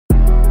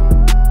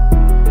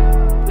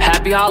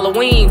Happy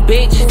Halloween,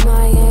 bitch.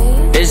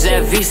 It's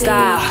that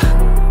V-Style.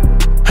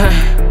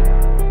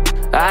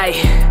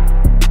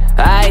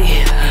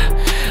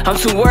 I'm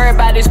too worried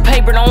about this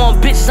paper, don't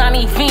want bitches, I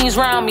need fiends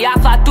around me. I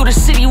fly through the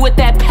city with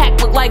that pack,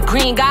 look like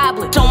Green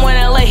Goblin. Somewhere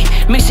in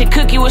LA, mix a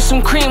cookie with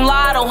some cream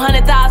lotto.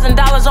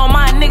 $100,000 on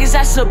my niggas,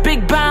 that's a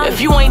big bounty.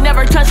 If you ain't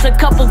never touched a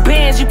couple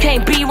bands, you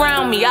can't be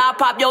around me. I'll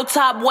pop your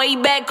top way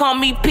back, call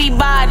me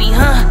Peabody,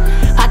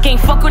 I can't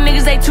fuck with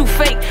niggas, they too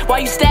fake. Why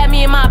you stab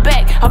me in my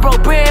back? I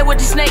broke bread with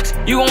the snakes.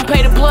 You gon'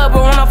 pay the blood,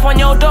 but run off on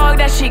your dog,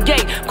 that shit gay.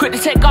 Quick to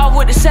take off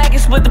with the sack and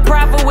split the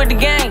profit with the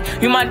gang.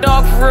 You my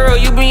dog for real,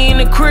 you be in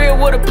the crib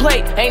with a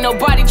plate. Ain't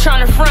nobody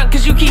tryna front,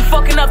 cause you keep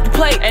fucking up the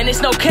plate. And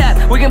it's no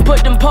cap, we can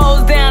put them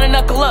poles down and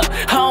knuckle up.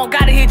 I don't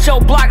gotta hit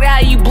your block,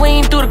 that how you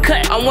bleed through the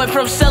cut. I went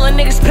from selling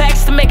niggas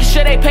packs to making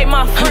sure they pay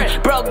my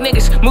front. Broke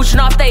niggas, mooching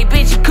off they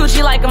bitch and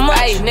coochie like a munch.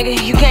 Ay,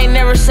 nigga, you can't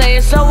never say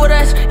it's up with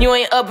us, you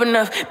ain't up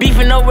enough.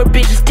 Beefing over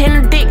bitches,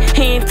 tender dick,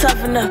 he ain't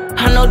tough enough.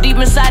 I know deep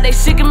inside they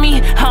sick of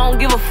me, I don't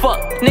give a fuck.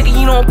 Nigga,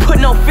 you don't put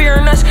no fear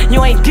in us,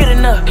 you ain't did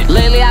enough.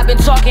 Lately I've been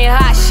talking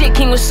hot shit,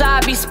 King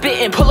Wasabi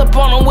spittin'. Pull up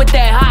on him with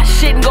that hot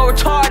shit and go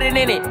retarded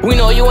in it. We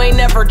know you ain't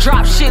never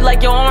dropped shit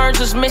like your arms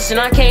was missing.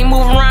 I can't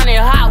move around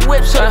in hot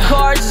whips, so the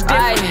cars is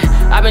different.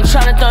 I've been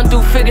tryna thumb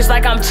through figures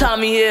like I'm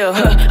Tommy Hill.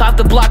 Off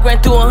the block ran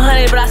through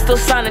 100, but I still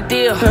signed a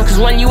deal. Cause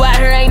when you out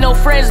here ain't no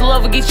friends,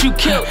 love will get you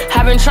killed.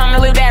 I've been tryna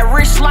live that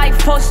rich life,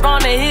 posted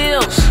on the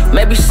hills.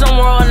 Maybe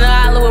somewhere on the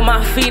island with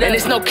my feet, and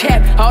it's no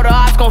cap. All the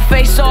odds gon'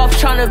 face off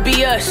tryna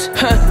be us.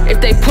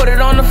 If they put it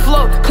on the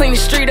floor, clean the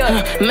street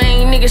up.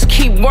 Man, niggas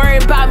keep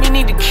worrying about me,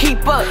 need to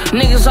keep up.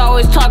 Niggas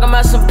always talking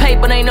about some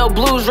paper, ain't no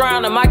blues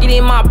round them. I get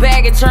in my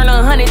bag and turn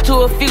 100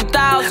 to a few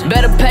thousand.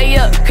 Better pay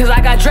up, cause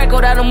I got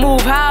Draco that'll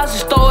move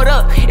houses, throw it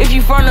up. If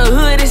you from the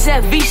hood, it's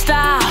that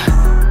V-Style.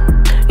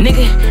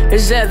 Nigga,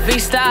 it's that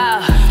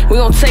V-Style. We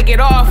gon' take it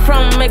all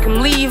from them, make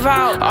them leave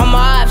out. All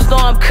my ops know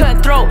I'm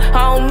cutthroat,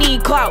 I don't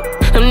need clout.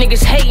 Them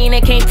niggas hating,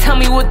 they can't tell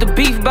me what the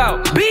beef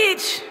about.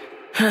 Bitch,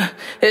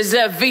 it's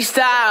that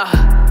V-Style.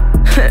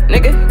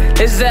 Nigga,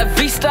 it's that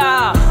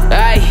V-Style.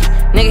 Ay,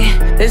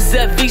 nigga, it's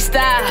that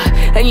V-Style.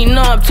 And you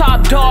know I'm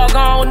top dog,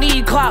 I don't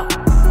need clout.